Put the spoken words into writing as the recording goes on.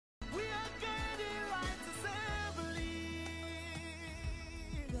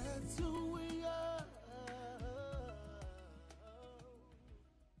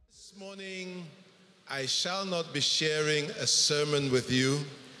I shall not be sharing a sermon with you.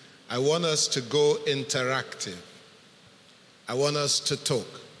 I want us to go interactive. I want us to talk.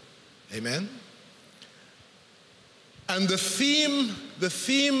 Amen? And the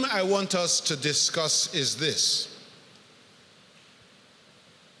theme I want us to discuss is this: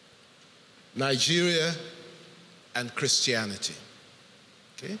 Nigeria and Christianity.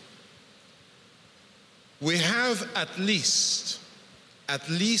 Okay? We have at least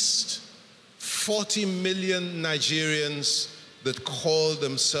 40 million Nigerians that call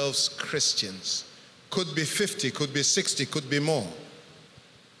themselves Christians. Could be 50, could be 60, could be more.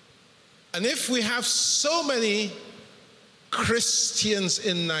 And if we have so many Christians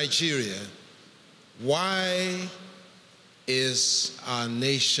in Nigeria, why is our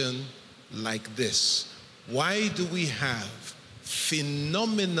nation like this? Why do we have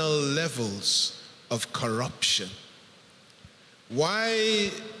phenomenal levels of corruption?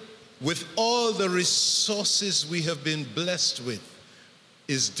 Why, with all the resources we have been blessed with,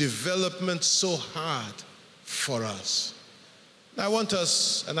 is development so hard for us? I want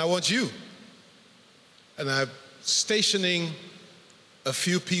us, and I want you, and I'm stationing a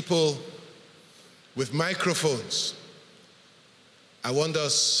few people with microphones. I want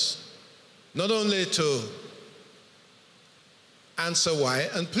us not only to answer why,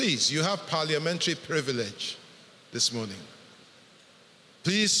 and please, you have parliamentary privilege this morning.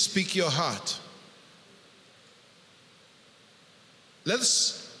 Please speak your heart.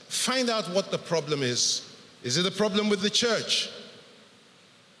 Let's find out what the problem is. Is it a problem with the church?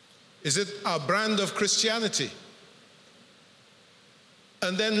 Is it our brand of Christianity?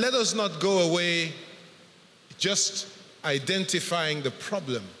 And then let us not go away just identifying the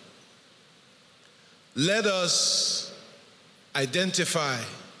problem. Let us identify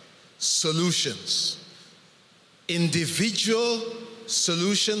solutions. Individual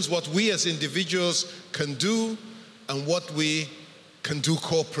solutions, what we as individuals can do and what we can do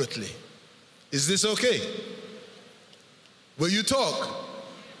corporately. Is this okay? Will you talk?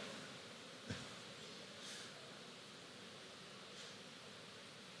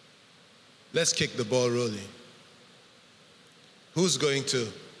 Let's kick the ball rolling. Who's going to?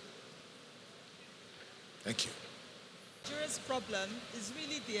 Thank you. Nigeria's problem is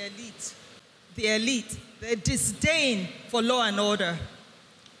really the elite. The elite, the disdain for law and order.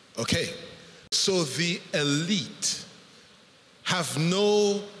 Okay, so the elite have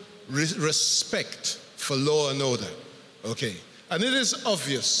no respect for law and order. Okay, and it is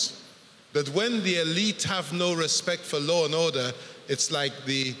obvious that when the elite have no respect for law and order, it's like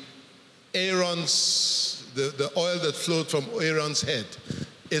the Aaron's, the oil that flowed from Aaron's head.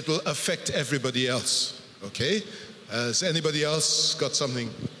 It will affect everybody else. Okay, has anybody else got something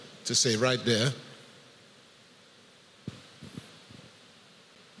to say right there?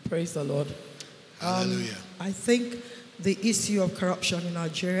 Praise the Lord. Hallelujah. I think the issue of corruption in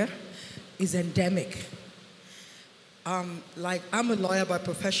Nigeria is endemic. Like, I'm a lawyer by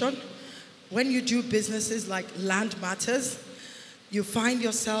profession. When you do businesses like land matters, you find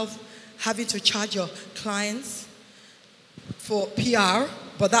yourself having to charge your clients for PR,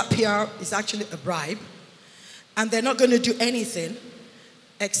 but that PR is actually a bribe. And they're not going to do anything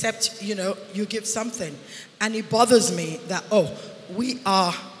except, you give something. And it bothers me that, we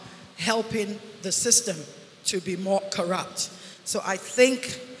are helping the system to be more corrupt. So I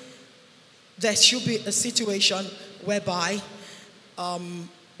think there should be a situation whereby I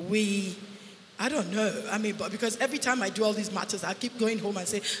don't know, but because every time I do all these matters, I keep going home and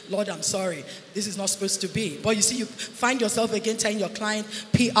say, Lord, I'm sorry, this is not supposed to be. But you see, you find yourself again telling your client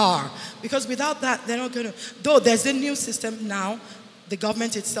PR. Because without that, they're not going to, though there's a new system now, the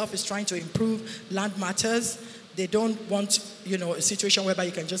government itself is trying to improve land matters. They don't want, a situation whereby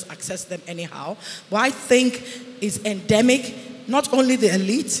you can just access them anyhow. But I think it's endemic, not only the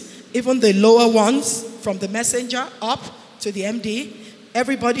elite, even the lower ones, from the messenger up to the MD,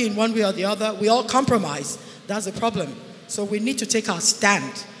 everybody in one way or the other, we all compromise. That's the problem. So we need to take our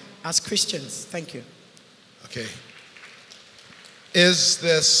stand as Christians. Thank you. Okay. Is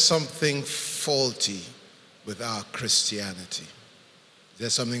there something faulty with our Christianity? Is there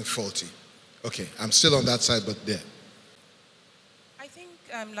something faulty? Okay, I'm still on that side, but there. I think,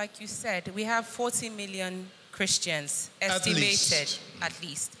 like you said, we have 40 million Christians, estimated at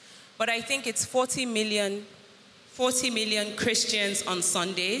least. But I think it's 40 million Christians on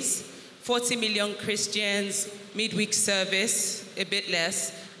Sundays, 40 million Christians midweek service, a bit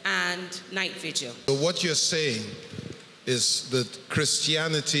less, and night vigil. So what you're saying is that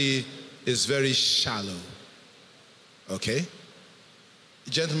Christianity is very shallow. Okay? The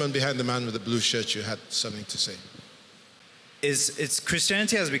gentleman behind the man with the blue shirt, you had something to say.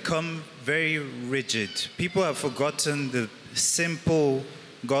 Christianity has become very rigid. People have forgotten the simple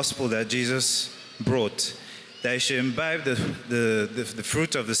gospel that Jesus brought, that you should imbibe the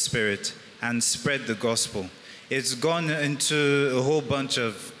fruit of the Spirit and spread the gospel. It's gone into a whole bunch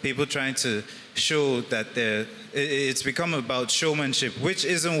of people trying to show that it's become about showmanship, which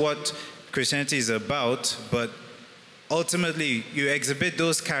isn't what Christianity is about, but ultimately you exhibit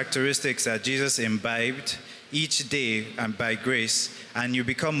those characteristics that Jesus imbibed each day and by grace, and you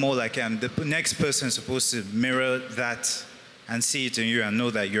become more like him. The next person is supposed to mirror that and see it in you and know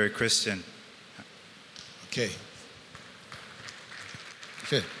that you're a Christian. Okay.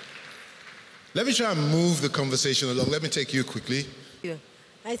 Let me try and move the conversation along. Let me take you quickly. Yeah.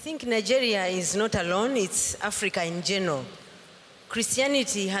 I think Nigeria is not alone, it's Africa in general.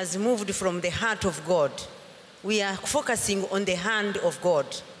 Christianity has moved from the heart of God. We are focusing on the hand of God.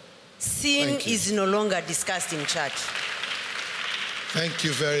 Sin is no longer discussed in church. Thank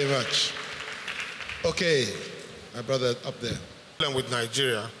you very much. Okay, my brother up there. The problem with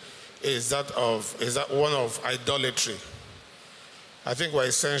Nigeria is that one of idolatry. I think we're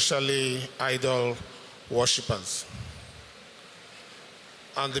essentially idol worshippers.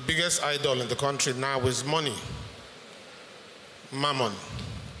 And the biggest idol in the country now is money, mammon.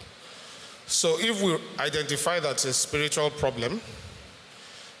 So if we identify that as a spiritual problem,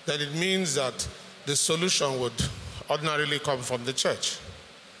 then it means that the solution would ordinarily come from the church.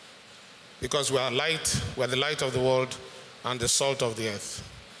 Because we are light, we are the light of the world and the salt of the earth.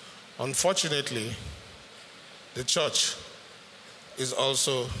 Unfortunately, the church is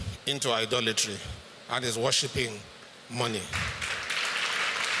also into idolatry and is worshiping money.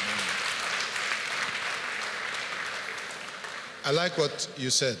 I like what you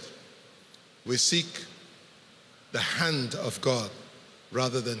said. We seek the hand of God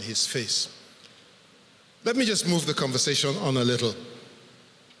rather than his face. Let me just move the conversation on a little.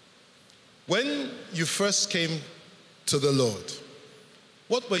 When you first came to the Lord,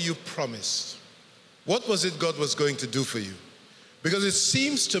 what were you promised? What was it God was going to do for you? Because it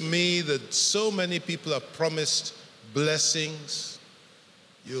seems to me that so many people are promised blessings.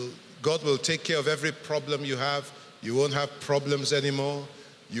 God will take care of every problem you have. You won't have problems anymore.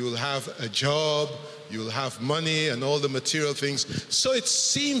 You will have a job. You will have money and all the material things. So it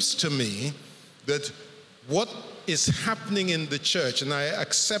seems to me that what is happening in the church, and I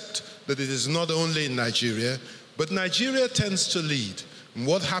accept that it is not only in Nigeria, but Nigeria tends to lead. And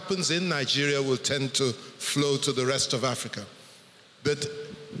what happens in Nigeria will tend to flow to the rest of Africa. That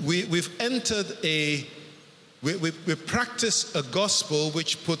we've entered we practice a gospel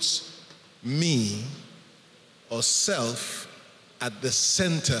which puts me or self at the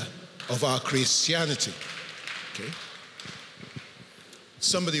center of our Christianity. Okay?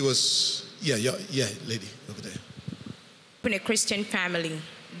 Somebody was, yeah, lady over there. In a Christian family,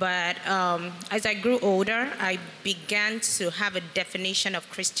 but as I grew older, I began to have a definition of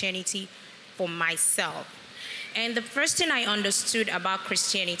Christianity for myself. And the first thing I understood about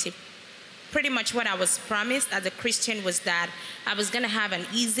Christianity, pretty much what I was promised as a Christian, was that I was going to have an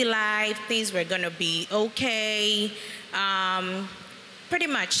easy life, things were going to be okay, pretty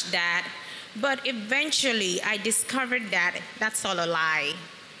much that. But eventually I discovered that that's all a lie,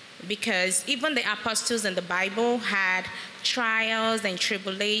 because even the apostles in the Bible had trials and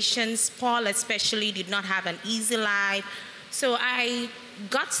tribulations. Paul especially did not have an easy life. So I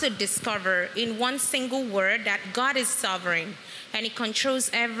got to discover in one single word that God is sovereign and he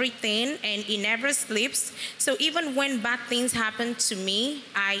controls everything and he never sleeps. So even when bad things happen to me,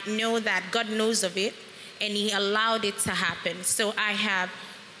 I know that God knows of it and he allowed it to happen. So I have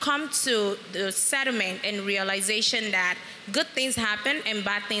come to the settlement and realization that good things happen and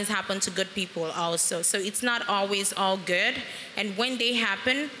bad things happen to good people also. So it's not always all good. And when they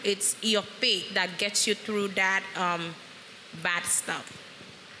happen, it's your faith that gets you through that bad stuff.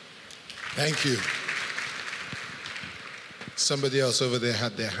 Thank you. Somebody else over there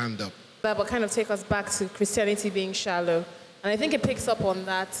had their hand up. That will kind of take us back to Christianity being shallow. And I think it picks up on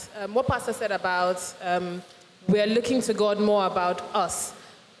that. What Pastor said about we're looking to God more about us.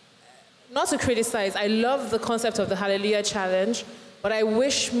 Not to criticize, I love the concept of the Hallelujah Challenge, but I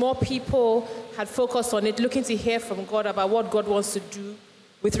wish more people had focused on it, looking to hear from God about what God wants to do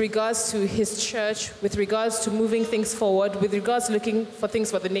with regards to his church, with regards to moving things forward, with regards to looking for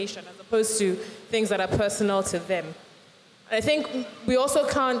things for the nation, as opposed to things that are personal to them. And I think we also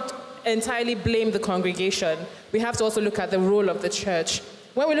can't entirely blame the congregation. We have to also look at the role of the church.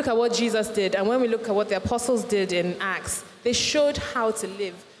 When we look at what Jesus did, and when we look at what the apostles did in Acts, they showed how to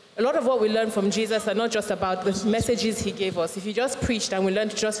live. A lot of what we learn from Jesus are not just about the messages he gave us. If he just preached and we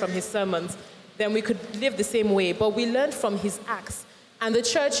learned just from his sermons, then we could live the same way. But we learned from his acts, and the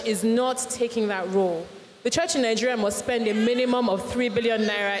church is not taking that role. The church in Nigeria must spend a minimum of 3 billion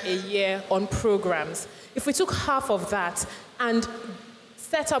naira a year on programs. If we took half of that and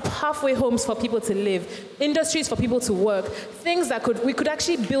set up halfway homes for people to live, industries for people to work, things that we could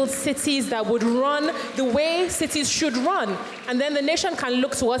actually build cities that would run the way cities should run. And then the nation can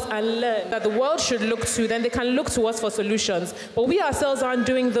look to us and learn that the world should look to, then they can look to us for solutions. But we ourselves aren't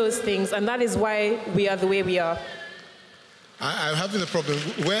doing those things, and that is why we are the way we are. I'm having a problem.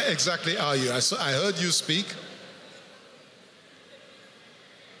 Where exactly are you? I heard you speak.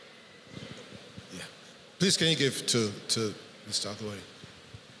 Yeah. Please, can you give to Mr. Athawari?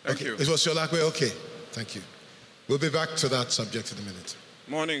 Thank you. It was Sholakwe? Okay, thank you. We'll be back to that subject in a minute.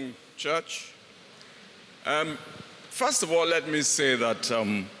 Morning, church. First of all, let me say that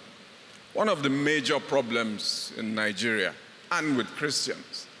one of the major problems in Nigeria and with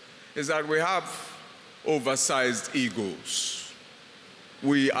Christians is that we have oversized egos.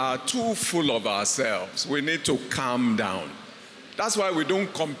 We are too full of ourselves. We need to calm down. That's why we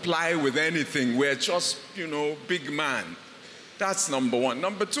don't comply with anything. We're just, big man. That's number one.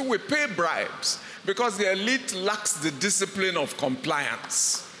 Number two, we pay bribes because the elite lacks the discipline of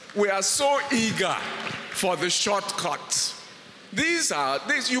compliance. We are so eager for the shortcut.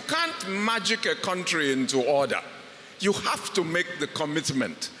 You can't magic a country into order. You have to make the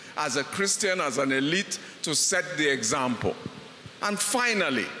commitment as a Christian, as an elite, to set the example. And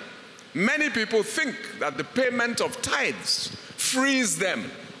finally, many people think that the payment of tithes frees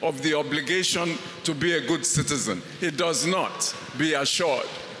them of the obligation to be a good citizen. It does not, be assured.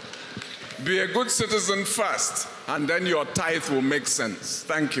 Be a good citizen first, and then your tithe will make sense.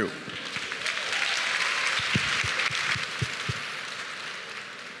 Thank you.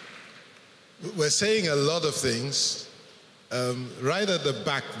 We're saying a lot of things right at the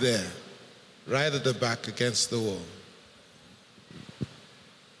back there, right at the back against the wall.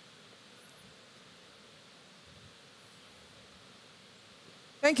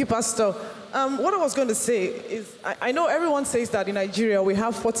 Thank you, Pastor. What I was going to say is, I know everyone says that in Nigeria we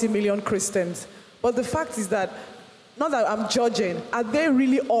have 40 million Christians, but the fact is that, not that I'm judging, are they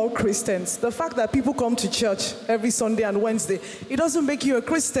really all Christians? The fact that people come to church every Sunday and Wednesday, it doesn't make you a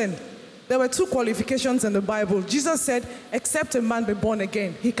Christian. There were two qualifications in the Bible. Jesus said, except a man be born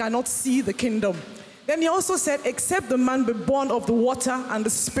again, he cannot see the kingdom. Then he also said, except the man be born of the water and the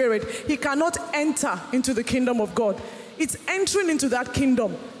Spirit, he cannot enter into the kingdom of God. It's entering into that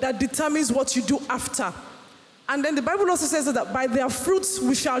kingdom that determines what you do after. And then the Bible also says that by their fruits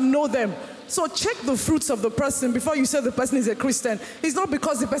we shall know them. So check the fruits of the person before you say the person is a Christian. It's not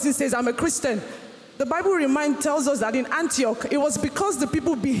because the person says, I'm a Christian. The Bible tells us that in Antioch, it was because the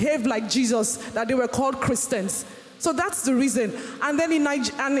people behaved like Jesus that they were called Christians. So that's the reason. And then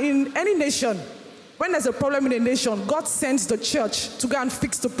in any nation, when there's a problem in a nation, God sends the church to go and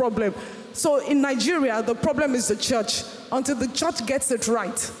fix the problem. So in Nigeria, the problem is the church. Until the church gets it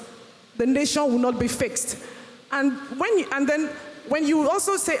right, the nation will not be fixed. And then when you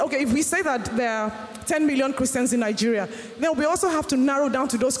also say, okay, if we say that there are 10 million Christians in Nigeria, then we also have to narrow down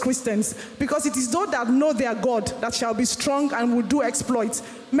to those Christians, because it is those that know their God that shall be strong and will do exploits.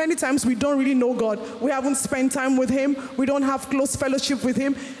 Many times we don't really know God. We haven't spent time with him. We don't have close fellowship with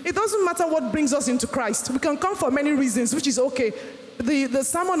him. It doesn't matter what brings us into Christ. We can come for many reasons, which is okay. The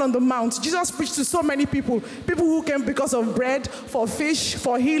Sermon on the Mount, Jesus preached to so many people who came because of bread, for fish,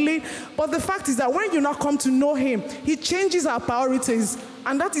 for healing. But the fact is that when you now come to know him, he changes our priorities.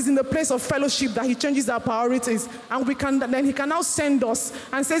 And that is in the place of fellowship that he changes our priorities. And then he can now send us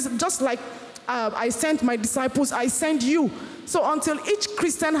and says, just like I sent my disciples, I send you. So until each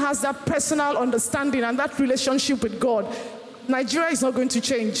Christian has that personal understanding and that relationship with God, Nigeria is not going to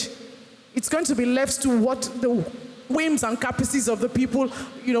change. It's going to be left to what the whims and caprices of the people,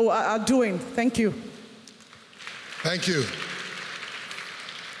 are doing. Thank you. Thank you.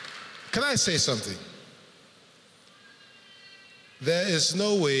 Can I say something? There's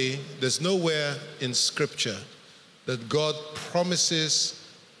nowhere in Scripture that God promises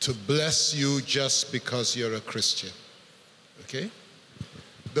to bless you just because you're a Christian. Okay?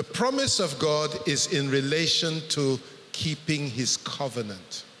 The promise of God is in relation to keeping his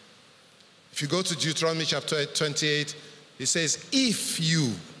covenant. If you go to Deuteronomy chapter 28, it says, if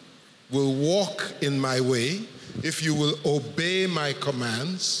you will walk in my way, if you will obey my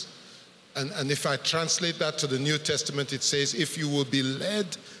commands, and if I translate that to the New Testament, it says, if you will be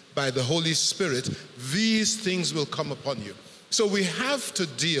led by the Holy Spirit, these things will come upon you. So we have to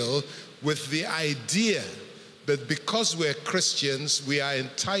deal with the idea that because we're Christians, we are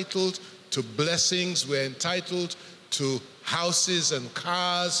entitled to blessings, we're entitled to houses and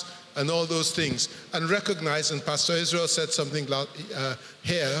cars and all those things, and recognize, and Pastor Israel said something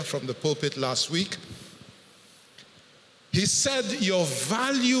here from the pulpit last week. He said your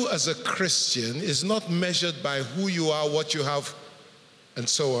value as a Christian is not measured by who you are, what you have, and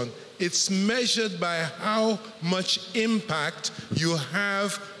so on. It's measured by how much impact you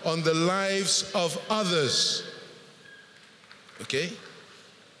have on the lives of others. Okay?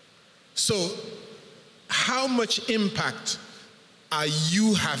 So, how much impact are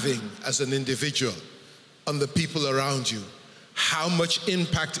you having as an individual on the people around you? How much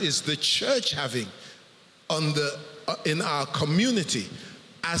impact is the church having on in our community?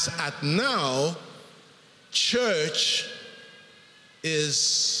 As at now, church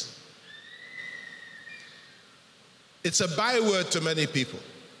it's a byword to many people.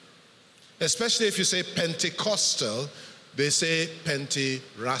 Especially if you say Pentecostal, they say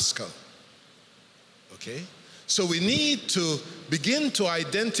Penty-rascal. Okay? So we need to begin to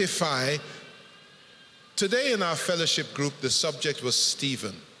identify. Today in our fellowship group, the subject was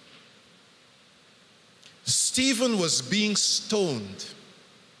Stephen. Stephen was being stoned.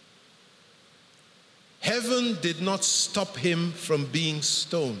 Heaven did not stop him from being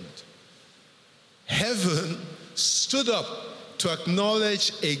stoned. Heaven stood up to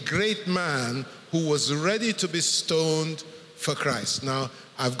acknowledge a great man who was ready to be stoned for Christ. Now,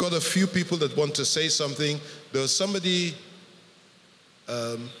 I've got a few people that want to say something. There was somebody,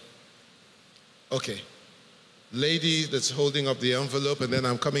 lady that's holding up the envelope, and then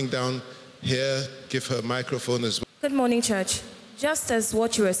I'm coming down here, give her a microphone as well. Good morning, church. Just as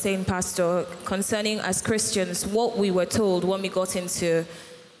what you were saying, Pastor, concerning as Christians, what we were told when we got into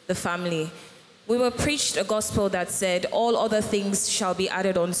the family, we were preached a gospel that said, all other things shall be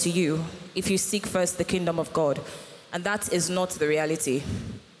added unto you if you seek first the kingdom of God. And that is not the reality.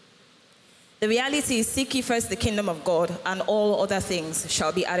 The reality is, seek ye first the kingdom of God, and all other things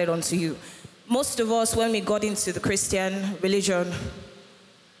shall be added unto you. Most of us, when we got into the Christian religion,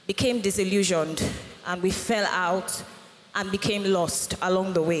 became disillusioned, and we fell out and became lost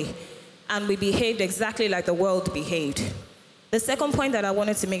along the way. And we behaved exactly like the world behaved. The second point that I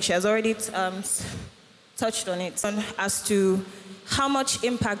wanted to make, she has already touched on it, as to how much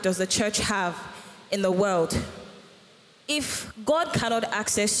impact does the church have in the world. If God cannot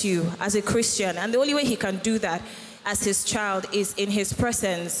access you as a Christian, and the only way he can do that as his child is in his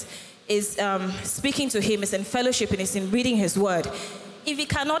presence, is speaking to him, is in fellowship, and is in reading his word. If he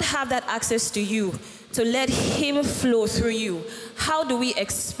cannot have that access to you, to let him flow through you, how do we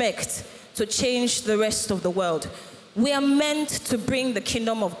expect to change the rest of the world? We are meant to bring the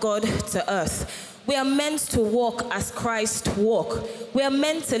kingdom of God to earth. We are meant to walk as Christ walked. We are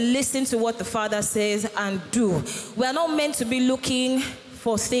meant to listen to what the Father says and do. We are not meant to be looking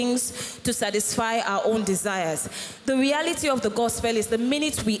for things to satisfy our own desires. The reality of the gospel is the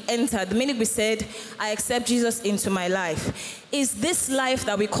minute we entered, the minute we said, I accept Jesus into my life, is this life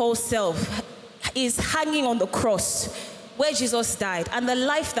that we call self is hanging on the cross where Jesus died. And the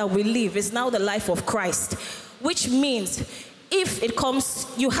life that we live is now the life of Christ, which means if it comes,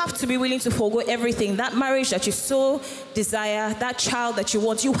 you have to be willing to forego everything. That marriage that you so desire, that child that you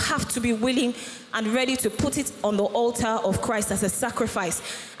want, you have to be willing and ready to put it on the altar of Christ as a sacrifice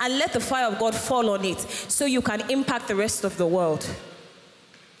and let the fire of God fall on it so you can impact the rest of the world.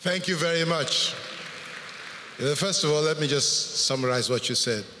 Thank you very much. First of all, let me just summarize what you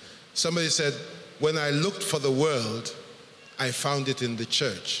said. Somebody said, when I looked for the world, I found it in the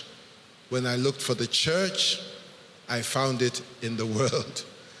church. When I looked for the church, I found it in the world.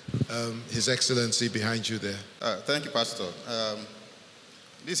 His Excellency behind you there. Thank you, Pastor.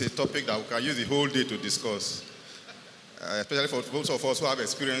 This is a topic that we can use the whole day to discuss, especially for those of us who have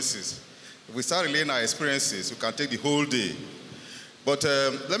experiences. If we start relaying our experiences, we can take the whole day. But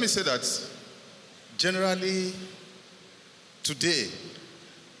let me say that generally, today,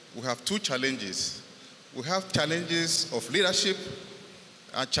 we have two challenges. We have challenges of leadership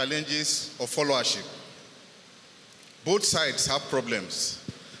and challenges of followership. Both sides have problems.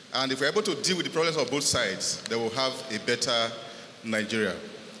 And if we're able to deal with the problems of both sides, then we'll have a better Nigeria.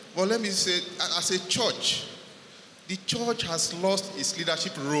 But let me say, as a church, the church has lost its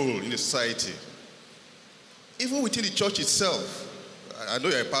leadership role in the society. Even within the church itself, I know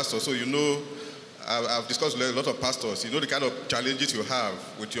you're a pastor, so you know, I've discussed with a lot of pastors, you know the kind of challenges you have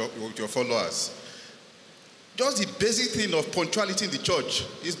with your followers. Just the basic thing of punctuality in the church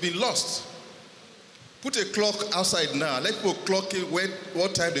is being lost. Put a clock outside now. Let people clock in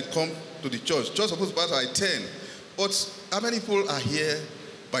what time they come to the church. Church supposed to start by 10. But how many people are here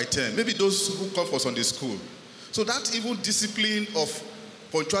by 10? Maybe those who come for Sunday school. So that even discipline of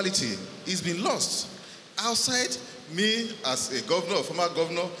punctuality is being lost. Outside, Me, as a governor, a former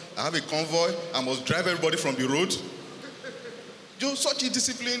governor, I have a convoy. I must drive everybody from the road. Such a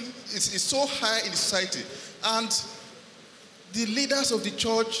discipline is so high in the society. And the leaders of the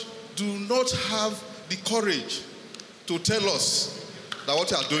church do not have the courage to tell us that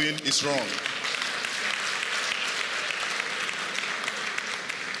what we are doing is wrong.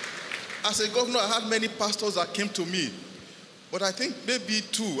 As a governor, I had many pastors that came to me, but I think maybe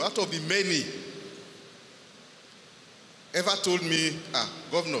 2 out of the many ever told me,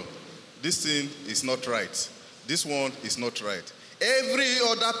 Governor, this thing is not right. This one is not right. Every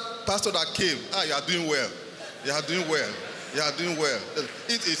other pastor that came, you are doing well. You are doing well. You are doing well.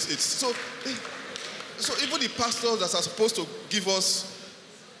 It's so even the pastors that are supposed to give us,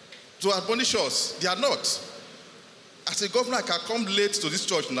 to admonish us, they are not. As a governor, I can come late to this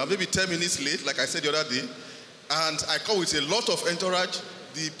church now, maybe 10 minutes late, like I said the other day, and I come with a lot of entourage.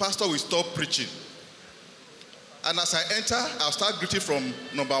 The pastor will stop preaching. And as I enter, I'll start greeting from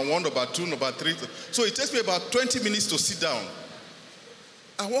number 1, number 2, number 3. So it takes me about 20 minutes to sit down.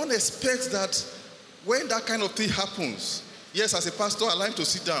 I won't expect that when that kind of thing happens, yes, as a pastor, I like to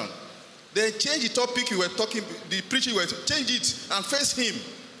sit down. Then change the topic you were talking, the preaching you were, change it and face him.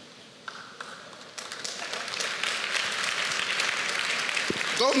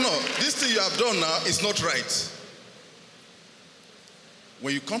 Governor, this thing you have done now is not right.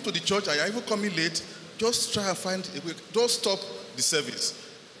 When you come to the church and you're even coming late, just try and find a way. Don't stop the service.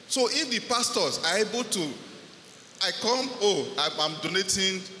 So if the pastors are able to, I come, I'm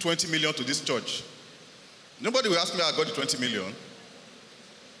donating 20 million to this church. Nobody will ask me how I got the 20 million.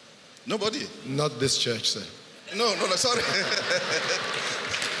 Nobody. Not this church, sir. No, sorry.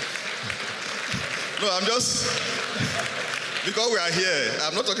 No, I'm just, because we are here,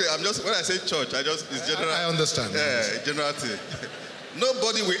 I'm not talking, I'm just, when I say church, it's general. I understand. Yeah, general thing.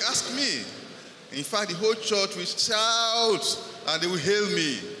 Nobody will ask me. In fact, the whole church will shout and they will hail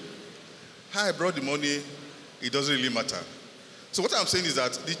me. How I brought the money, it doesn't really matter. So what I'm saying is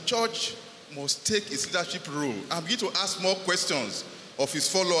that the church must take its leadership role and begin to ask more questions of his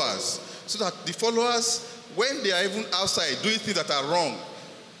followers, so that the followers, when they are even outside doing things that are wrong,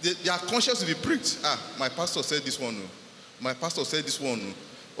 their conscience will be pricked. My pastor said this one. My pastor said this one.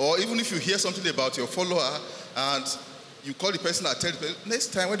 Or even if you hear something about your follower and you call the person and tell the person,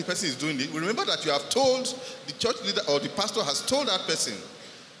 next time when the person is doing it, remember that you have told the church leader or the pastor has told that person,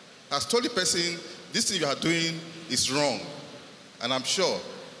 has told the person, this thing you are doing is wrong. And I'm sure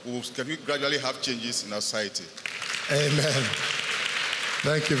we will gradually have changes in our society. Amen.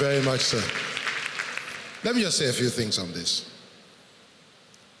 Thank you very much, sir. Let me just say a few things on this.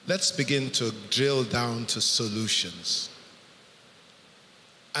 Let's begin to drill down to solutions.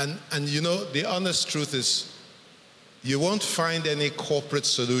 And you know, the honest truth is, you won't find any corporate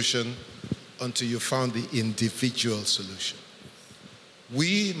solution until you found the individual solution.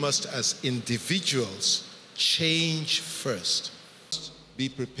 We must, as individuals, change first. Be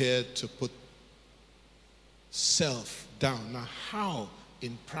prepared to put self down. Now, how,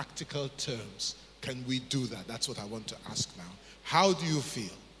 in practical terms, can we do that? That's what I want to ask now. How do you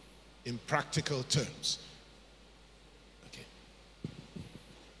feel in practical terms? Okay.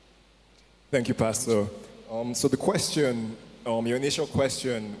 Thank you, Pastor. So the question, your initial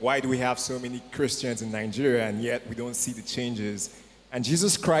question, why do we have so many Christians in Nigeria and yet we don't see the changes? And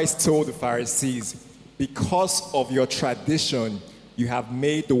Jesus Christ told the Pharisees, because of your tradition, you have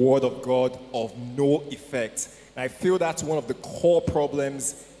made the word of God of no effect. And I feel that's one of the core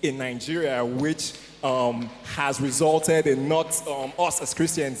problems in Nigeria, which has resulted in not us as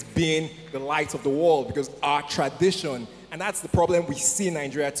Christians being the light of the world, because our tradition, and that's the problem we see in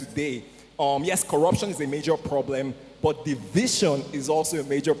Nigeria today. Yes, corruption is a major problem, but division is also a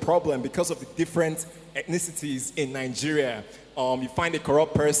major problem because of the different ethnicities in Nigeria. You find a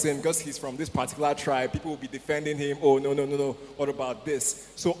corrupt person, because he's from this particular tribe, people will be defending him. Oh, no, what about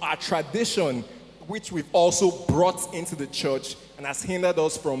this? So our tradition, which we've also brought into the church and has hindered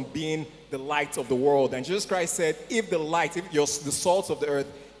us from being the light of the world. And Jesus Christ said, if the light, if you're the salt of the earth,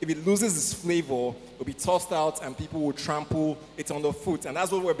 if it loses its flavor, it'll be tossed out and people will trample it underfoot. And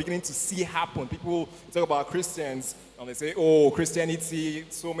that's what we're beginning to see happen. People talk about Christians and they say, oh, Christianity,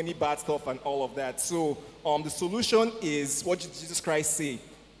 so many bad stuff and all of that. So the solution is, what did Jesus Christ say?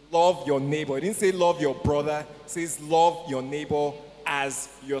 Love your neighbor. He didn't say love your brother. He says love your neighbor as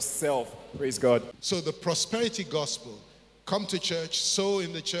yourself. Praise God. So the prosperity gospel, come to church, sow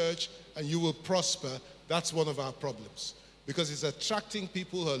in the church, and you will prosper. That's one of our problems. Because it's attracting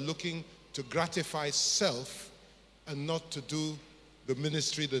people who are looking to gratify self and not to do the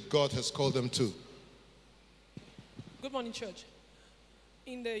ministry that God has called them to. Good morning, church.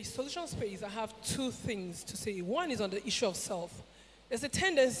 In the solution space, I have two things to say. One is on the issue of self. There's a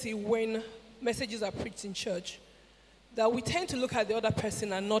tendency when messages are preached in church that we tend to look at the other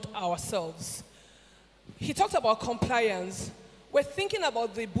person and not ourselves. He talked about compliance. We're thinking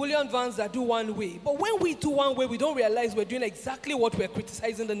about the bullion vans that do one way. But when we do one way, we don't realize we're doing exactly what we're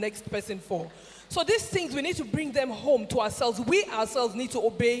criticizing the next person for. So these things, we need to bring them home to ourselves. We ourselves need to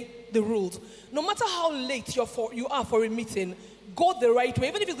obey the rules. No matter how late you are for a meeting, go the right way,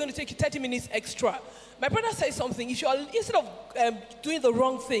 even if it's going to take you 30 minutes extra. My brother says something. If you are, instead of doing the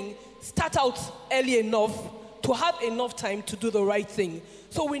wrong thing, start out early enough to have enough time to do the right thing.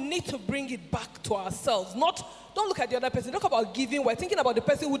 So we need to bring it back to ourselves. Don't look at the other person. Talk about giving. We're thinking about the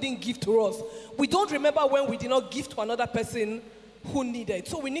person who didn't give to us. We don't remember when we did not give to another person who needed.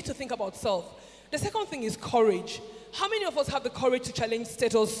 So we need to think about self. The second thing is courage. How many of us have the courage to challenge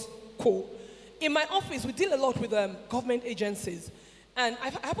status quo? In my office, we deal a lot with government agencies. And I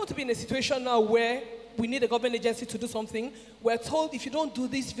happen to be in a situation now where we need a government agency to do something. We're told if you don't do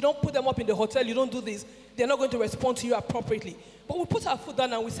this, if you don't put them up in the hotel, you don't do this, they're not going to respond to you appropriately. But we put our foot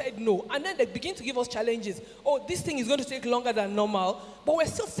down and we said no. And then they begin to give us challenges. Oh, this thing is going to take longer than normal. But we're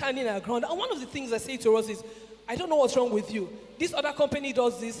still standing our ground. And one of the things I say to us is, I don't know what's wrong with you. This other company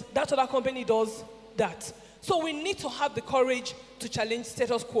does this, that other company does that. So we need to have the courage to challenge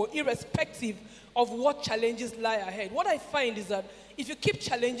status quo, irrespective of what challenges lie ahead. What I find is that if you keep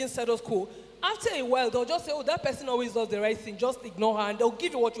challenging status quo, after a while, they'll just say, oh, that person always does the right thing. Just ignore her, and they'll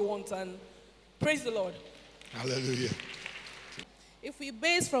give you what you want. And praise the Lord. Hallelujah. If we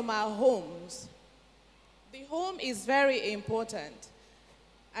base from our homes, the home is very important.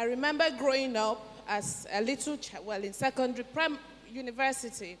 I remember growing up as a little child, in secondary,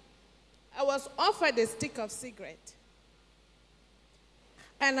 university, I was offered a stick of cigarette.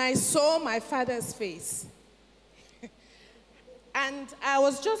 And I saw my father's face. And I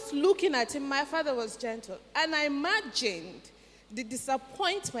was just looking at him. My father was gentle. And I imagined the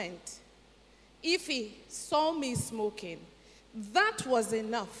disappointment if he saw me smoking. That was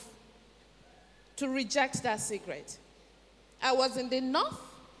enough to reject that cigarette. I was in the north.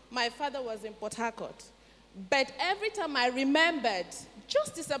 My father was in Port Harcourt. But every time I remembered,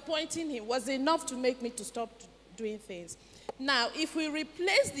 just disappointing him was enough to make me to stop doing things. Now, if we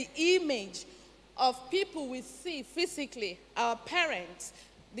replace the image of people we see physically, our parents,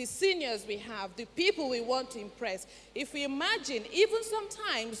 the seniors we have, the people we want to impress, if we imagine, even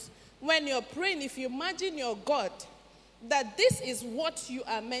sometimes when you're praying, if you imagine your God, that this is what you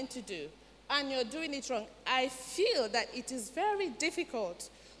are meant to do, and you're doing it wrong, I feel that it is very difficult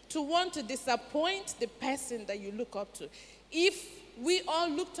to want to disappoint the person that you look up to. If we all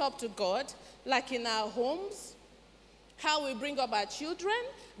looked up to God, like in our homes, how we bring up our children,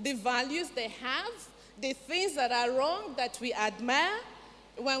 the values they have, the things that are wrong that we admire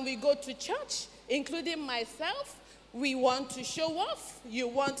when we go to church, including myself, we want to show off.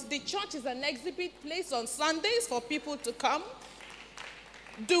 The church is an exhibit place on Sundays for people to come.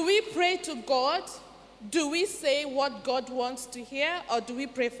 Do we pray to God? Do we say what God wants to hear, or do we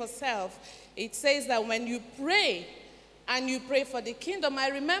pray for self? It says that when you pray and you pray for the kingdom, I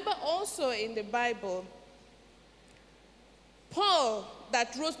remember also in the Bible, Paul,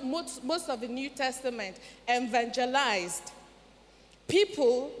 that wrote most of the New Testament, evangelized.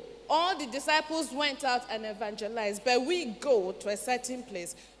 People, all the disciples went out and evangelized, but we go to a certain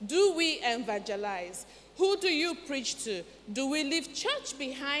place. Do we evangelize? Who do you preach to? Do we leave church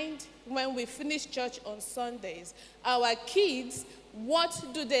behind when we finish church on Sundays? Our kids, what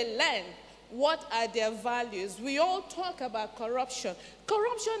do they learn? What are their values? We all talk about corruption.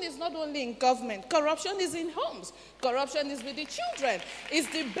 Corruption is not only in government. Corruption is in homes. Corruption is with the children. It's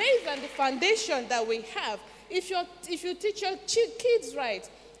the base and the foundation that we have. If you teach your kids right,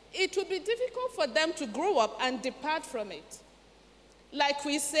 it will be difficult for them to grow up and depart from it. Like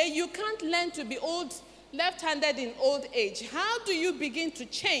we say, you can't learn to be left-handed in old age. How do you begin to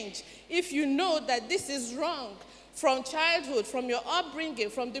change if you know that this is wrong from childhood, from your upbringing,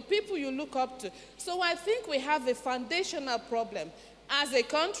 from the people you look up to? So I think we have a foundational problem. As a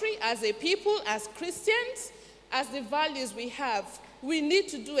country, as a people, as Christians, as the values we have, we need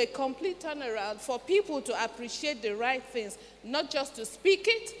to do a complete turnaround for people to appreciate the right things, not just to speak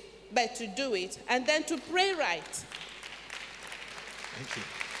it, but to do it, and then to pray right. Thank you.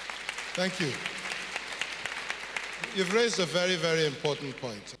 Thank you. You've raised a very, very important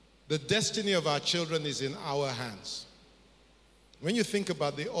point. The destiny of our children is in our hands. When you think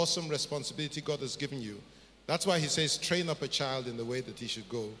about the awesome responsibility God has given you, that's why he says, train up a child in the way that he should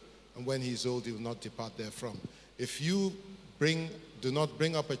go, and when he's old, he will not depart therefrom. If you do not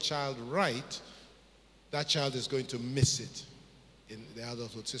bring up a child right, that child is going to miss it in the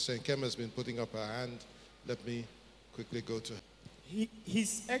adulthood. Sister Nkem has been putting up her hand. Let me quickly go to her.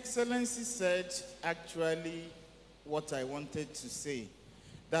 His Excellency said actually what I wanted to say,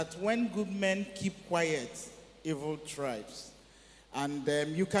 that when good men keep quiet, evil thrives. And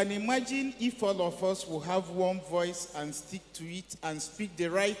you can imagine if all of us will have one voice and stick to it and speak the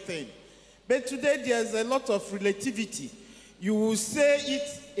right thing. But today there's a lot of relativity. You will say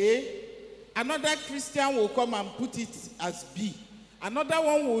it A, another Christian will come and put it as B. Another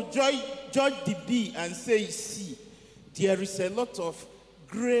one will judge the B and say C. There is a lot of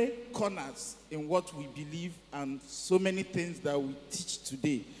gray corners in what we believe and so many things that we teach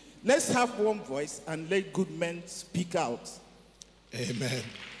today. Let's have one voice and let good men speak out. Amen.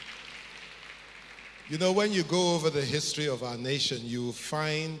 You know, when you go over the history of our nation, you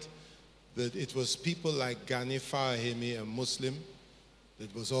find that it was people like Gani Fahimi, a Muslim,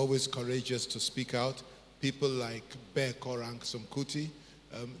 that was always courageous to speak out. People like Bear Korang Somkuti.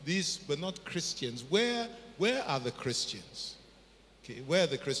 These were not Christians. Where are the Christians? Okay, where are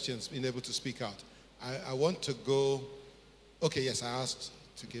the Christians being able to speak out? I want to go. Okay, yes, I asked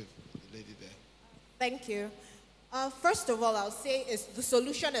to give the lady there. Thank you. First of all, I'll say is the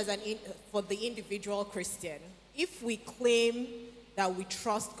solution is for the individual Christian. If we claim that we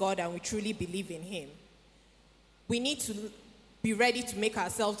trust God and we truly believe in Him, we need to be ready to make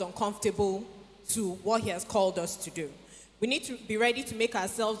ourselves uncomfortable to what He has called us to do. We need to be ready to make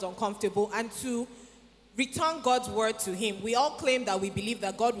ourselves uncomfortable and to return God's word to Him. We all claim that we believe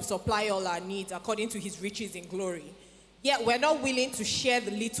that God will supply all our needs according to His riches in glory. Yet we're not willing to share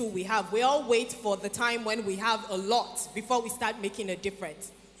the little we have. We all wait for the time when we have a lot before we start making a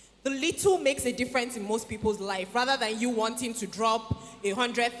difference. The little makes a difference in most people's life, rather than you wanting to drop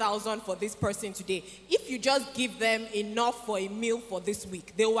 100,000 for this person today. If you just give them enough for a meal for this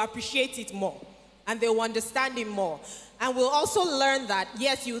week, they will appreciate it more and they will understand it more. And we'll also learn that,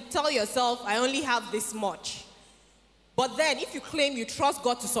 yes, you tell yourself, I only have this much. But then if you claim you trust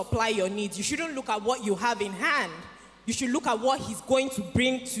God to supply your needs, you shouldn't look at what you have in hand. You should look at what He's going to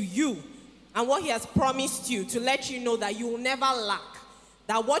bring to you and what He has promised you to let you know that you will never lack,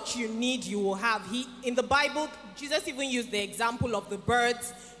 that what you need, you will have. In the Bible, Jesus even used the example of the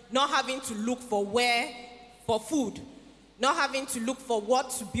birds not having to look for food, not having to look for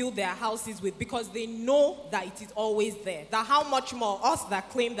what to build their houses with, because they know that it is always there. That how much more us that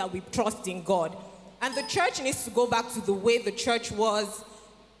claim that we trust in God. And the church needs to go back to the way the church was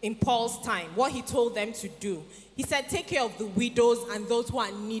in Paul's time, what he told them to do. He said, take care of the widows and those who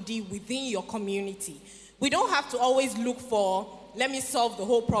are needy within your community. We don't have to always look for, let me solve the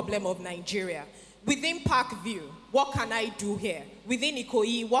whole problem of Nigeria. Within Parkview, what can I do here? Within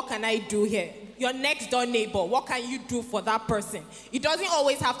Ikoyi, what can I do here? Your next door neighbor, what can you do for that person? It doesn't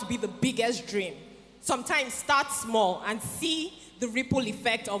always have to be the biggest dream. Sometimes start small and see the ripple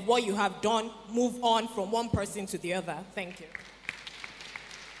effect of what you have done, move on from one person to the other. Thank you.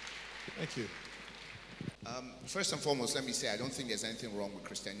 Thank you. First and foremost, let me say I don't think there's anything wrong with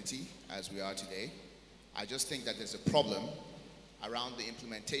Christianity as we are today. I just think that there's a problem around the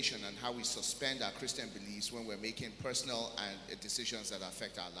implementation and how we suspend our Christian beliefs when we're making personal and decisions that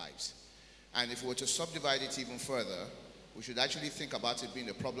affect our lives. And if we were to subdivide it even further, we should actually think about it being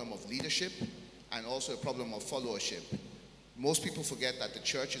a problem of leadership and also a problem of followership. Most people forget that the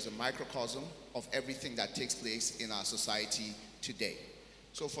church is a microcosm of everything that takes place in our society today.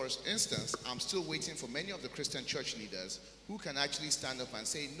 So for instance, I'm still waiting for many of the Christian church leaders who can actually stand up and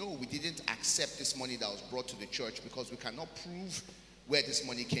say, no, we didn't accept this money that was brought to the church because we cannot prove where this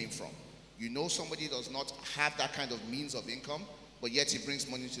money came from. You know somebody does not have that kind of means of income, but yet he brings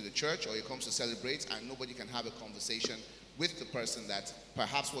money to the church or he comes to celebrate and nobody can have a conversation with the person that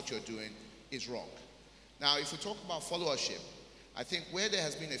perhaps what you're doing is wrong. Now, if we talk about followership, I think where there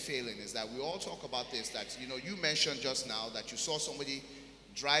has been a failing is that we all talk about this, that, you know, you mentioned just now that you saw somebody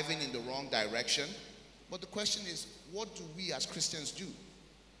driving in the wrong direction. But the question is, what do we as Christians do?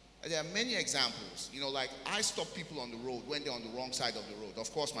 There are many examples. You know, like I stop people on the road when they're on the wrong side of the road.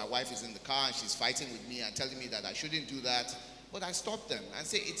 Of course, my wife is in the car and she's fighting with me and telling me that I shouldn't do that. But I stop them and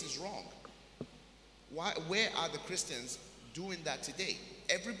say it is wrong. Where are the Christians doing that today?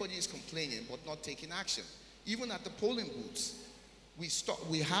 Everybody is complaining but not taking action. Even at the polling booths,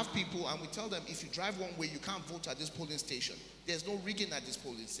 we have people and we tell them, if you drive one way, you can't vote at this polling station. There's no rigging at this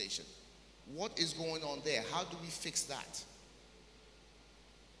polling station. What is going on there? How do we fix that?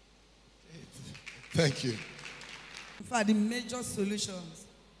 Thank you. For the major solutions,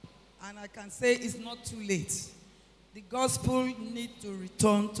 and I can say it's not too late. The gospel needs to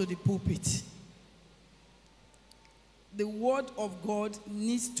return to the pulpit. The word of God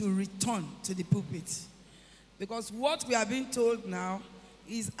needs to return to the pulpit. Because what we are being told now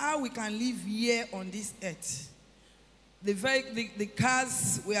is how we can live here on this earth. The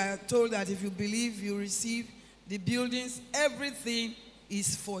cars, we are told that if you believe, you receive. The buildings, everything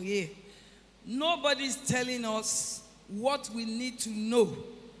is for here. Nobody is telling us what we need to know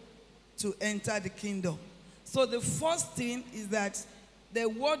to enter the kingdom. So the first thing is that the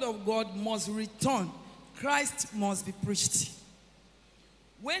word of God must return. Christ must be preached.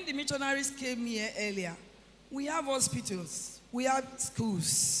 When the missionaries came here earlier, we have hospitals, we have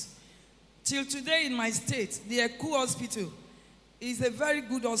schools. Till today in my state, the Eku Hospital is a very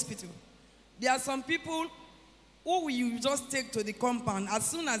good hospital. There are some people who you just take to the compound. As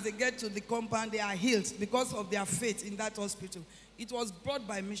soon as they get to the compound, they are healed because of their faith in that hospital. It was brought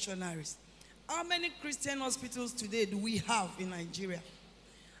by missionaries. How many Christian hospitals today do we have in Nigeria?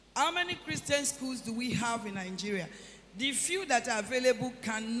 How many Christian schools do we have in Nigeria? The few that are available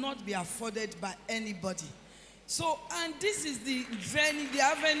cannot be afforded by anybody. So, and this is the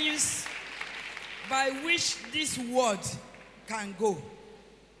avenues by which this word can go.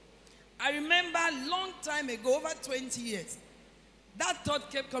 I remember a long time ago, over 20 years, that thought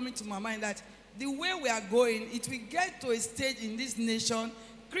kept coming to my mind that the way we are going, it will get to a stage in this nation,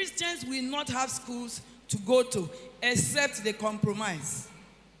 Christians will not have schools to go to, except they compromise.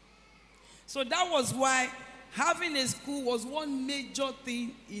 So that was why having a school was one major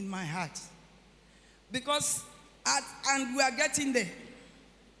thing in my heart. Because, and we are getting there.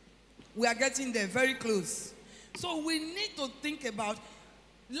 We are getting there, very close. So we need to think about.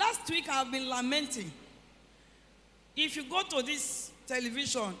 Last week I've been lamenting. If you go to this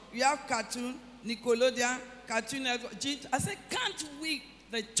television, you have cartoon, Nickelodeon, Cartoon Network. I said, can't we,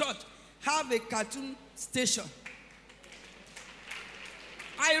 the church, have a cartoon station?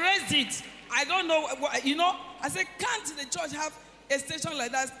 I raised it. I don't know, I said, can't the church have a station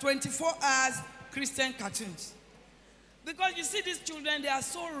like that, 24 hours Christian cartoons? Because you see these children, they are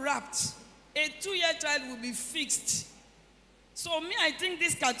so rapt. A 2-year child will be fixed. So me, I think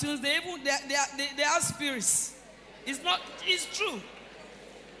these cartoons, they have spirits. It's true.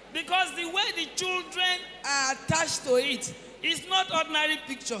 Because the way the children are attached to it, it's not ordinary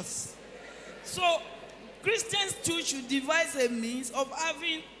pictures. So Christians too should devise a means of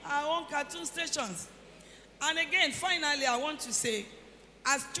having our own cartoon stations. And again, finally, I want to say,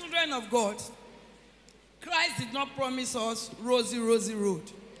 as children of God, Christ did not promise us rosy, rosy road.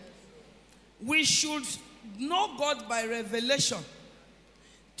 We should know God by revelation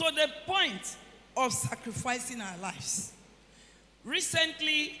to the point of sacrificing our lives.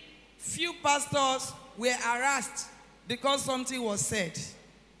 Recently, few pastors were harassed because something was said.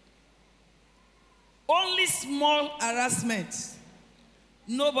 Only small harassment.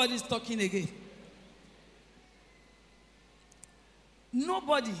 Nobody's talking again.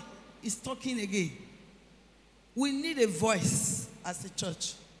 Nobody is talking again. We need a voice as a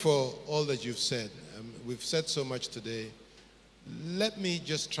church. For all that you've said, we've said so much today. Let me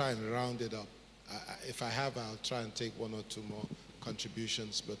just try and round it up. If I have, I'll try and take one or two more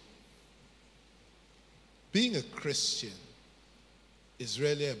contributions. But being a Christian is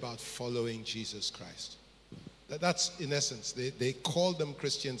really about following Jesus Christ. That's in essence. They called them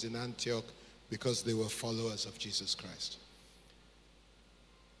Christians in Antioch because they were followers of Jesus Christ.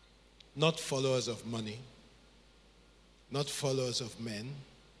 Not followers of money, not followers of men,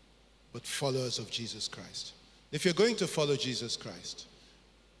 but followers of Jesus Christ. If you're going to follow Jesus Christ,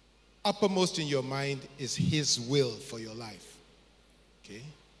 uppermost in your mind is his will for your life. Okay?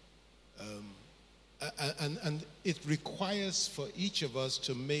 And it requires for each of us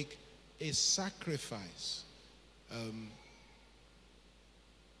to make a sacrifice.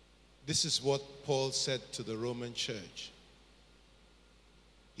 This is what Paul said to the Roman church.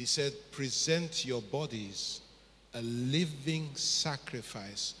 He said, present your bodies a living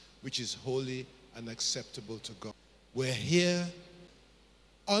sacrifice, which is holy and acceptable to God. We're here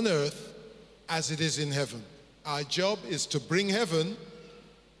on earth as it is in heaven. Our job is to bring heaven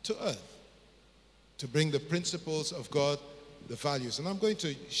to earth, to bring the principles of God, the values. And I'm going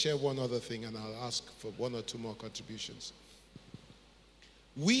to share one other thing, and I'll ask for one or two more contributions.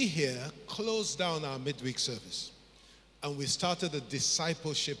 We here closed down our midweek service, and we started a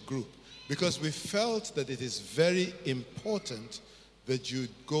discipleship group because we felt that it is very important that you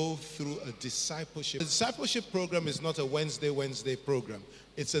go through a discipleship. The discipleship program is not a Wednesday program.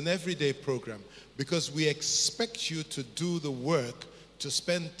 It's an everyday program because we expect you to do the work, to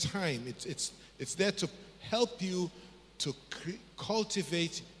spend time. It's there to help you to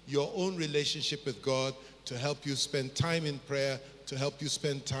cultivate your own relationship with God, to help you spend time in prayer, to help you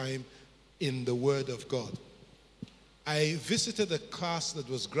spend time in the Word of God. I visited a class that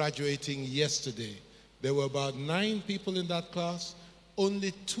was graduating yesterday, There were about 9 people in that class.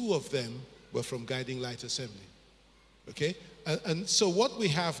 Only 2 of them were from Guiding Light Assembly. Okay? And so what we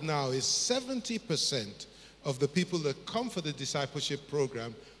have now is 70% of the people that come for the discipleship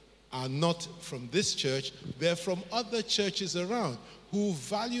program are not from this church. They're from other churches around who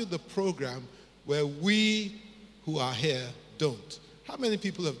value the program where we who are here don't. How many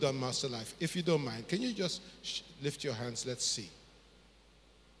people have done Master Life? If you don't mind, can you just lift your hands? Let's see.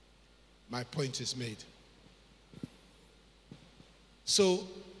 My point is made. So,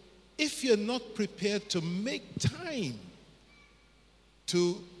 if you're not prepared to make time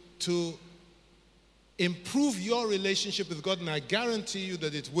to improve your relationship with God, and I guarantee you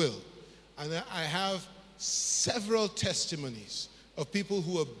that it will, and I have several testimonies of people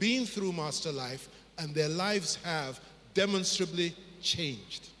who have been through Master Life and their lives have demonstrably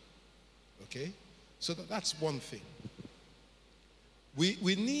changed. Okay? So that's one thing.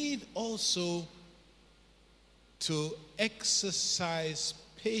 We need also to exercise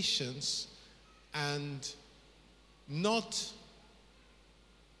patience and not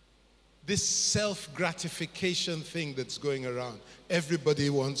this self-gratification thing that's going around. Everybody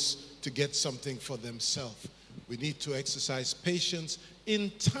wants to get something for themselves. We need to exercise patience.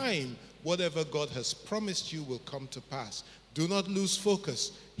 In time, whatever God has promised you will come to pass. Do not lose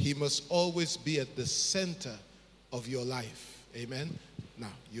focus. He must always be at the center of your life. Amen?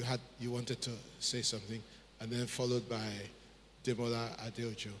 Now, you wanted to say something, and then followed by Demola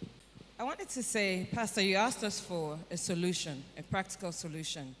Adeojo. I wanted to say, Pastor, you asked us for a solution, a practical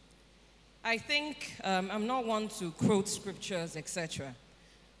solution. I think I'm not one to quote scriptures, etc.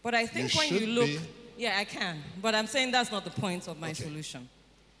 But I think when you look, yeah, I can. But I'm saying that's not the point of my solution.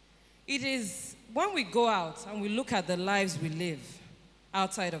 It is when we go out and we look at the lives we live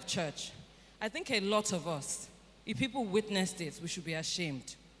outside of church, I think a lot of us, if people witnessed it, we should be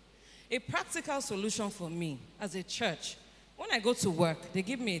ashamed. A practical solution for me as a church, when I go to work, they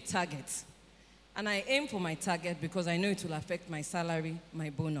give me a target. And I aim for my target because I know it will affect my salary, my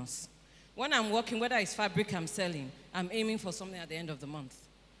bonus. When I'm working, whether it's fabric I'm selling, I'm aiming for something at the end of the month.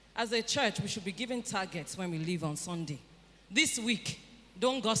 As a church, we should be given targets when we leave on Sunday. This week,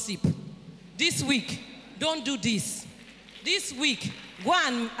 don't gossip. This week, don't do this. This week, go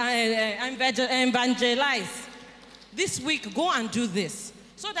and evangelize. This week, go and do this.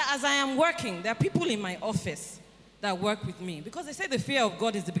 So that as I am working, there are people in my office that work with me. Because they say the fear of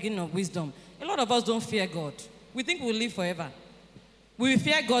God is the beginning of wisdom. A lot of us don't fear God. We think we'll live forever. We will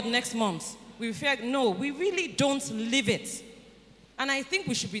fear God next month. No, we really don't live it. And I think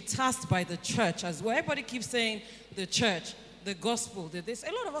we should be tasked by the church as well. Everybody keeps saying the church, the gospel, this.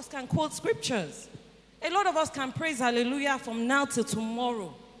 A lot of us can quote scriptures. A lot of us can praise hallelujah from now till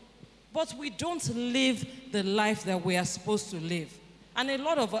tomorrow. But we don't live the life that we are supposed to live. And a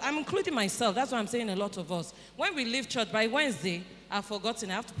lot of us, I'm including myself, that's why I'm saying a lot of us. When we leave church, by Wednesday, I've forgotten,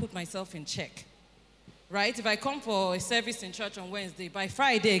 I have to put myself in check. Right? If I come for a service in church on Wednesday, by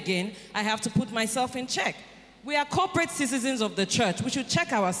Friday again, I have to put myself in check. We are corporate citizens of the church. We should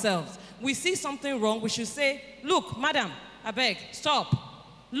check ourselves. We see something wrong, we should say, look, madam, I beg, stop.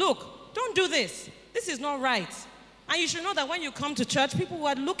 Look, don't do this. This is not right. And you should know that when you come to church, people who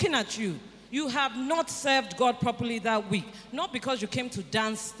are looking at you, you have not served God properly that week. Not because you came to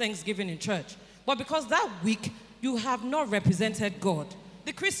dance Thanksgiving in church, but because that week you have not represented God.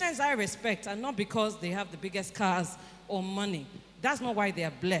 The Christians I respect are not because they have the biggest cars or money. That's not why they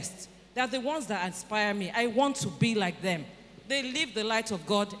are blessed. They're the ones that inspire me. I want to be like them. They live the light of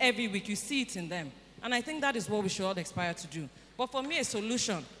God every week. You see it in them. And I think that is what we should all aspire to do. But for me, a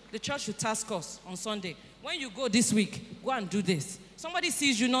solution, the church should task us on Sunday. When you go this week, go and do this. Somebody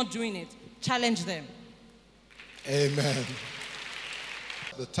sees you not doing it, challenge them. Amen.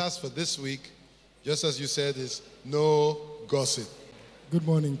 The task for this week, just as you said, is no gossip. Good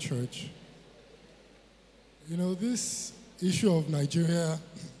morning, church. You know, this issue of Nigeria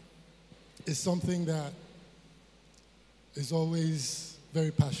is something that is always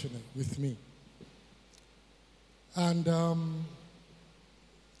very passionate with me. And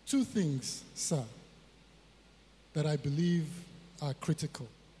two things, sir, that I believe are critical.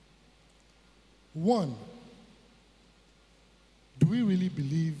 One, do we really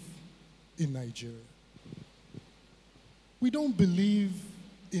believe in Nigeria? We don't believe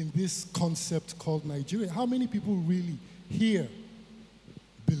in this concept called Nigeria. How many people really here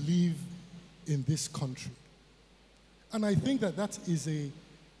believe in this country? And I think that that is a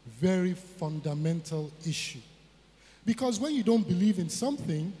very fundamental issue. Because when you don't believe in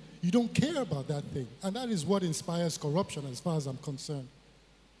something, you don't care about that thing. And that is what inspires corruption as far as I'm concerned.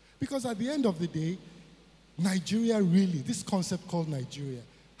 Because at the end of the day, Nigeria really, this concept called Nigeria,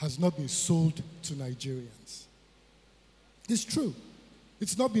 has not been sold to Nigerians. It's true.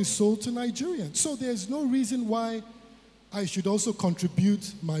 It's not been sold to Nigerians. So there's no reason why I should also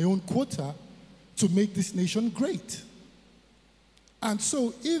contribute my own quota to make this nation great. And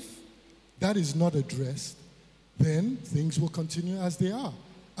so if that is not addressed, then things will continue as they are.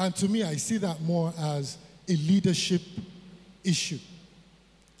 And to me, I see that more as a leadership issue.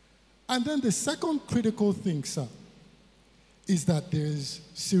 And then the second critical thing, sir, is that there is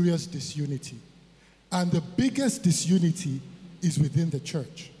serious disunity. And the biggest disunity is within the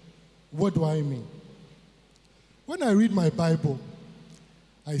church. What do I mean? When I read my Bible,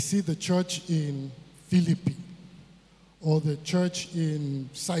 I see the church in Philippi, or the church in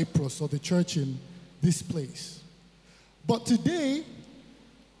Cyprus, or the church in this place. But today,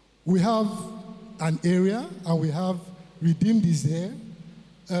 we have an area, and we have Redeemed is there,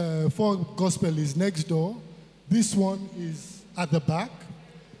 For Gospel is next door, this one is at the back.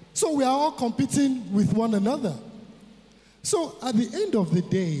 So we are all competing with one another. So at the end of the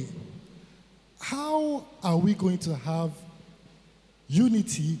day, how are we going to have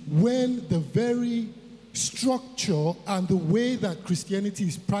unity when the very structure and the way that Christianity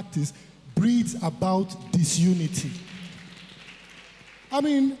is practiced breeds about disunity? I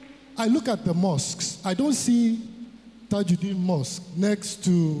mean, I look at the mosques. I don't see Tajuddin Mosque next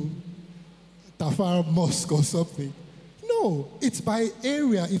to Tafar Mosque or something. No, it's by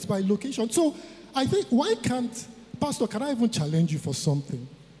area, it's by location. So I think, why can't, Pastor, can I even challenge you for something?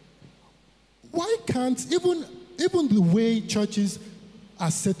 Why can't, even the way churches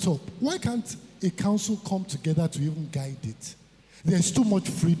are set up, why can't a council come together to even guide it? There's too much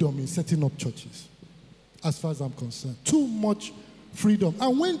freedom in setting up churches, as far as I'm concerned. Too much freedom.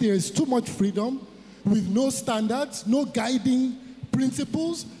 And when there is too much freedom, with no standards, no guiding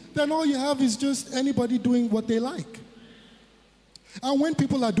principles, then all you have is just anybody doing what they like. And when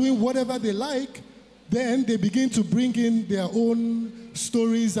people are doing whatever they like, then they begin to bring in their own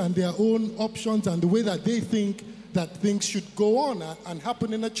stories and their own options and the way that they think that things should go on and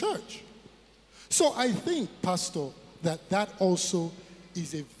happen in a church. So I think, Pastor, that also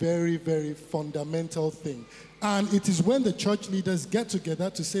is a very, very fundamental thing. And it is when the church leaders get together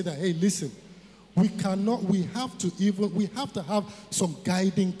to say that, hey, listen, we have to have some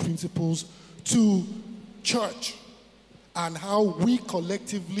guiding principles to church and how we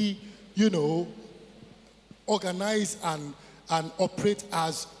collectively, organize and operate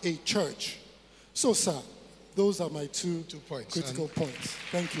as a church. So, sir, those are my two points, critical points.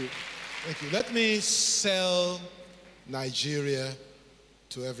 Thank you. Thank you. Let me sell Nigeria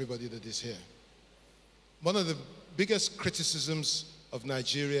to everybody that is here. One of the biggest criticisms of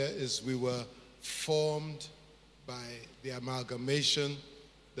Nigeria is we were formed by the amalgamation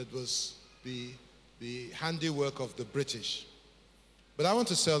that was the handiwork of the British. But I want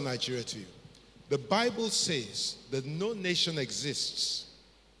to sell Nigeria to you. The Bible says that no nation exists.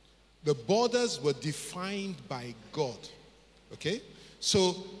 The borders were defined by God. Okay?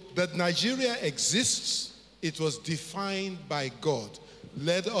 So that Nigeria exists, it was defined by God.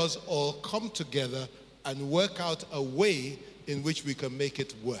 Let us all come together and work out a way in which we can make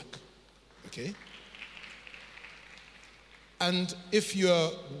it work. Okay? And if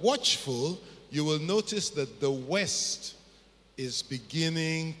you're watchful, you will notice that the West is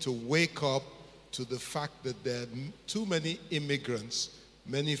beginning to wake up to the fact that there are too many immigrants,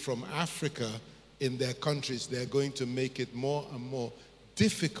 many from Africa, in their countries. They're going to make it more and more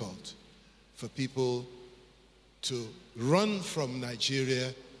difficult for people to run from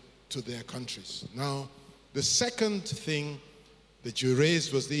Nigeria to their countries. Now, the second thing that you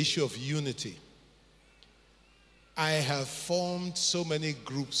raised was the issue of unity. I have formed so many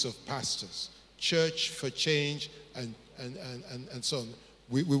groups of pastors, Church for Change and so on.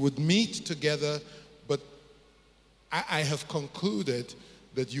 We would meet together, but I have concluded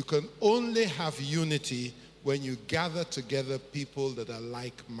that you can only have unity when you gather together people that are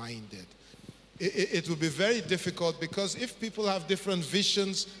like-minded. It will be very difficult because if people have different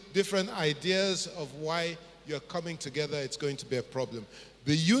visions, different ideas of why you're coming together, it's going to be a problem.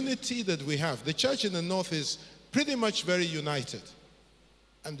 The unity that we have, the church in the north is pretty much very united.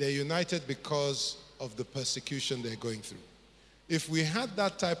 And they're united because of the persecution they're going through. If we had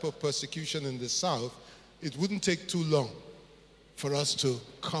that type of persecution in the south, it wouldn't take too long for us to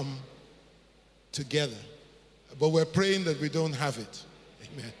come together. But we're praying that we don't have it.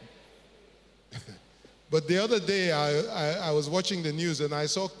 Amen. But the other day, I was watching the news and I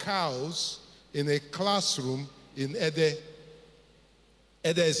saw cows in a classroom in Ede.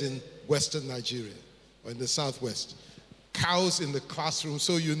 Ede is in western Nigeria, or in the southwest. Cows in the classroom,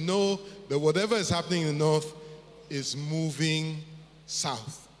 so you know that whatever is happening in the north is moving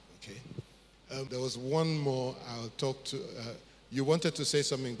south. There was one more I'll talk to. You wanted to say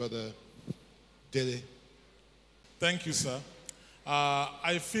something, Brother Dele? Thank you, sir.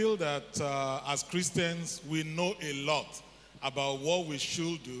 I feel that as Christians, we know a lot about what we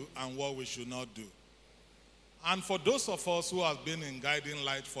should do and what we should not do. And for those of us who have been in guiding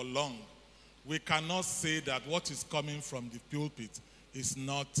light for long, we cannot say that what is coming from the pulpit is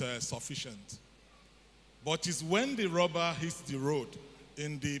not sufficient. But it's when the rubber hits the road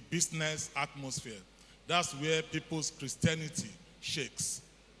in the business atmosphere, that's where people's Christianity shakes.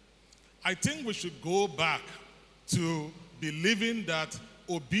 I think we should go back to believing that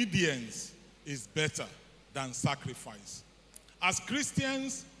obedience is better than sacrifice. As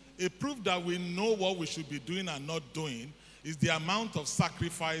Christians, a proof that we know what we should be doing and not doing is the amount of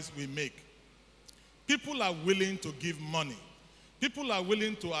sacrifice we make. People are willing to give money. People are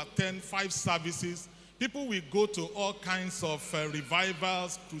willing to attend 5 services. People will go to all kinds of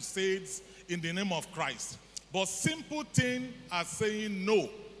revivals, crusades in the name of Christ. But simple things are saying no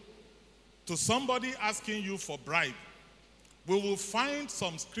to somebody asking you for bribe. We will find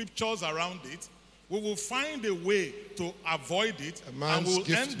some scriptures around it. We will find a way to avoid it. A man's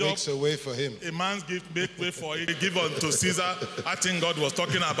gift makes a way for him. A man's gift makes way for it. Give unto Caesar. I think God was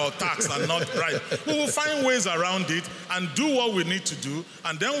talking about tax and not bribe. We will find ways around it and do what we need to do.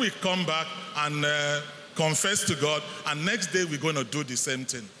 And then we come back and confess to God. And next day we're going to do the same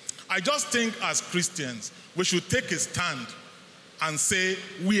thing. I just think as Christians, we should take a stand and say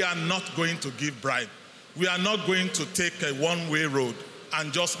we are not going to give bribe. We are not going to take a one-way road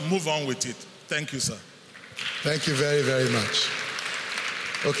and just move on with it. Thank you, sir. Thank you very, very much.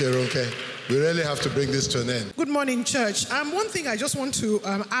 Okay, Ronke, we really have to bring this to an end. Good morning, church. One thing I just want to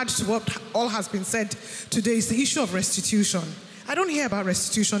add to what all has been said today is the issue of restitution. I don't hear about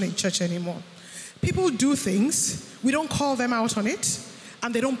restitution in church anymore. People do things, we don't call them out on it,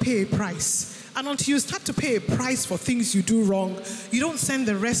 and they don't pay a price. And until you start to pay a price for things you do wrong, you don't send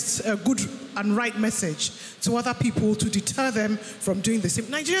the rest a good and right message to other people to deter them from doing the same.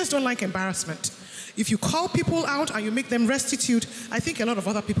 Nigerians don't like embarrassment. If you call people out and you make them restitute, I think a lot of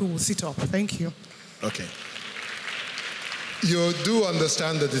other people will sit up. Thank you. Okay. You do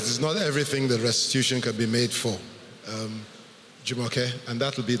understand that it is not everything that restitution can be made for, Jumoke, and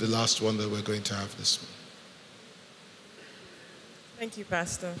that will be the last one that we're going to have this morning. Thank you,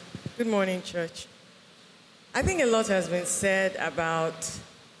 Pastor. Good morning, church. I think a lot has been said about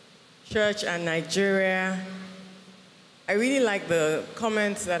church and Nigeria. I really like the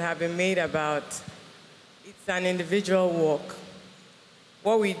comments that have been made about it's an individual walk.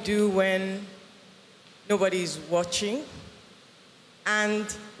 What we do when nobody's watching. And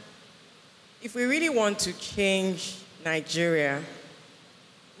if we really want to change Nigeria,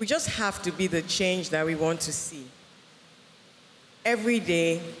 we just have to be the change that we want to see. Every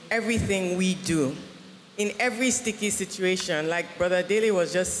day, everything we do, in every sticky situation, like Brother Daly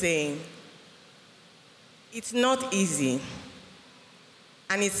was just saying, it's not easy,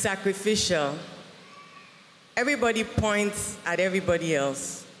 and it's sacrificial. Everybody points at everybody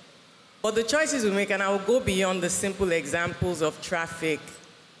else. But the choices we make, and I will go beyond the simple examples of traffic.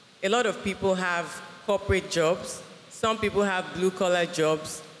 A lot of people have corporate jobs. Some people have blue-collar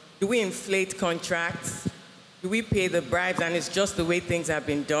jobs. Do we inflate contracts? Do we pay the bribes and it's just the way things have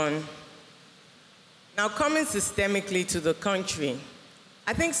been done? Now, coming systemically to the country,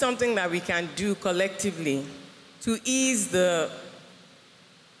 I think something that we can do collectively to ease the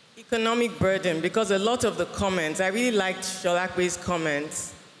economic burden, because a lot of the comments, I really liked Sholakwe's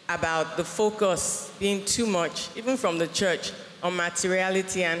comments about the focus being too much, even from the church, on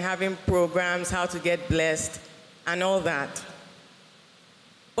materiality and having programs, how to get blessed, and all that.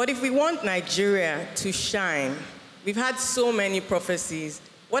 But if we want Nigeria to shine, we've had so many prophecies.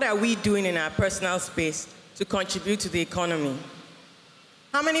 What are we doing in our personal space to contribute to the economy?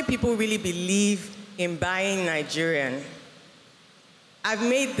 How many people really believe in buying Nigerian? I've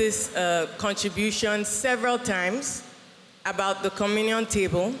made this contribution several times about the communion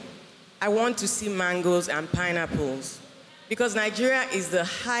table. I want to see mangoes and pineapples, because Nigeria is the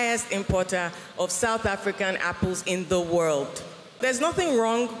highest importer of South African apples in the world. There's nothing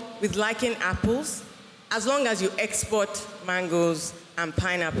wrong with liking apples as long as you export mangoes and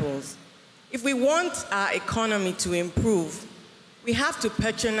pineapples. If we want our economy to improve, we have to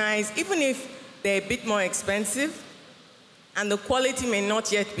patronize, even if they're a bit more expensive and the quality may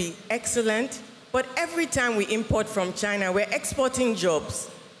not yet be excellent, but every time we import from China, we're exporting jobs.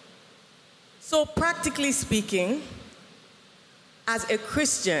 So practically speaking, as a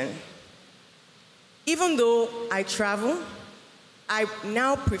Christian, even though I travel, I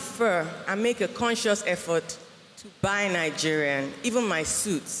now prefer and make a conscious effort to buy Nigerian, even my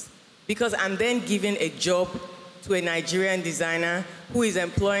suits, because I'm then giving a job to a Nigerian designer who is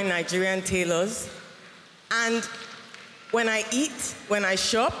employing Nigerian tailors. And when I eat, when I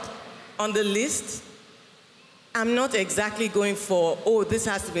shop, on the list, I'm not exactly going for, oh, this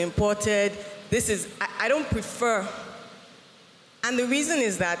has to be imported. I don't prefer. And the reason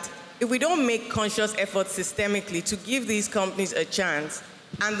is that if we don't make conscious efforts systemically to give these companies a chance,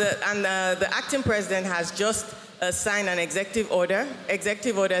 and the acting president has just signed an executive order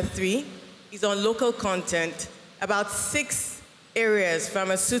 3, is on local content, about 6 areas,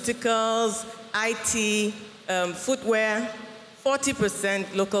 pharmaceuticals, IT, footwear,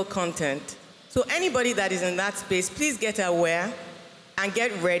 40% local content. So anybody that is in that space, please get aware and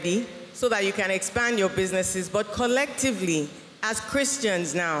get ready so that you can expand your businesses. But collectively, as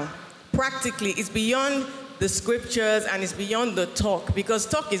Christians now, practically, it's beyond the scriptures and it's beyond the talk, because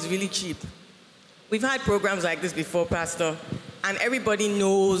talk is really cheap. We've had programs like this before, Pastor, and everybody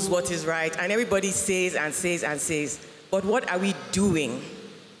knows what is right, and everybody says and says and says. But what are we doing?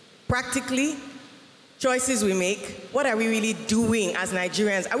 Practically, choices we make, what are we really doing as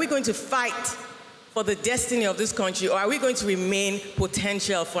Nigerians? Are we going to fight for the destiny of this country, or are we going to remain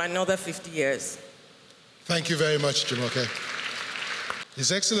potential for another 50 years? Thank you very much, Jumoke.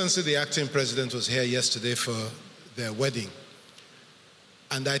 His Excellency, the acting president, was here yesterday for their wedding.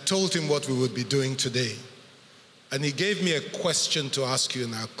 And I told him what we would be doing today. And he gave me a question to ask you,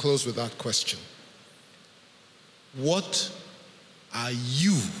 and I'll close with that question. What are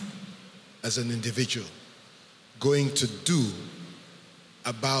you, as an individual, going to do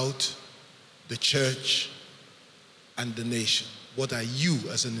about the church and the nation? What are you,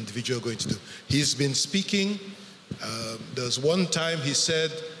 as an individual, going to do? He's been speaking. There was one time he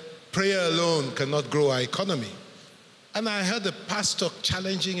said, prayer alone cannot grow our economy. And I heard a pastor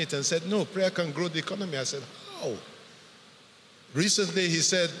challenging it and said, no, prayer can grow the economy. I said, how? Recently he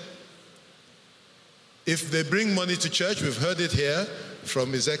said, if they bring money to church, we've heard it here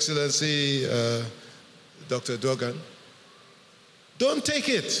from His Excellency Dr. Dogan, don't take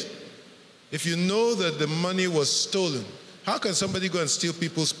it. If you know that the money was stolen, how can somebody go and steal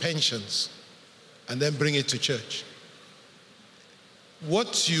people's pensions and then bring it to church?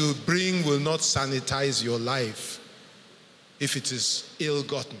 What you bring will not sanitize your life if it is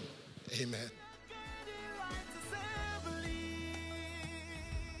ill-gotten. Amen.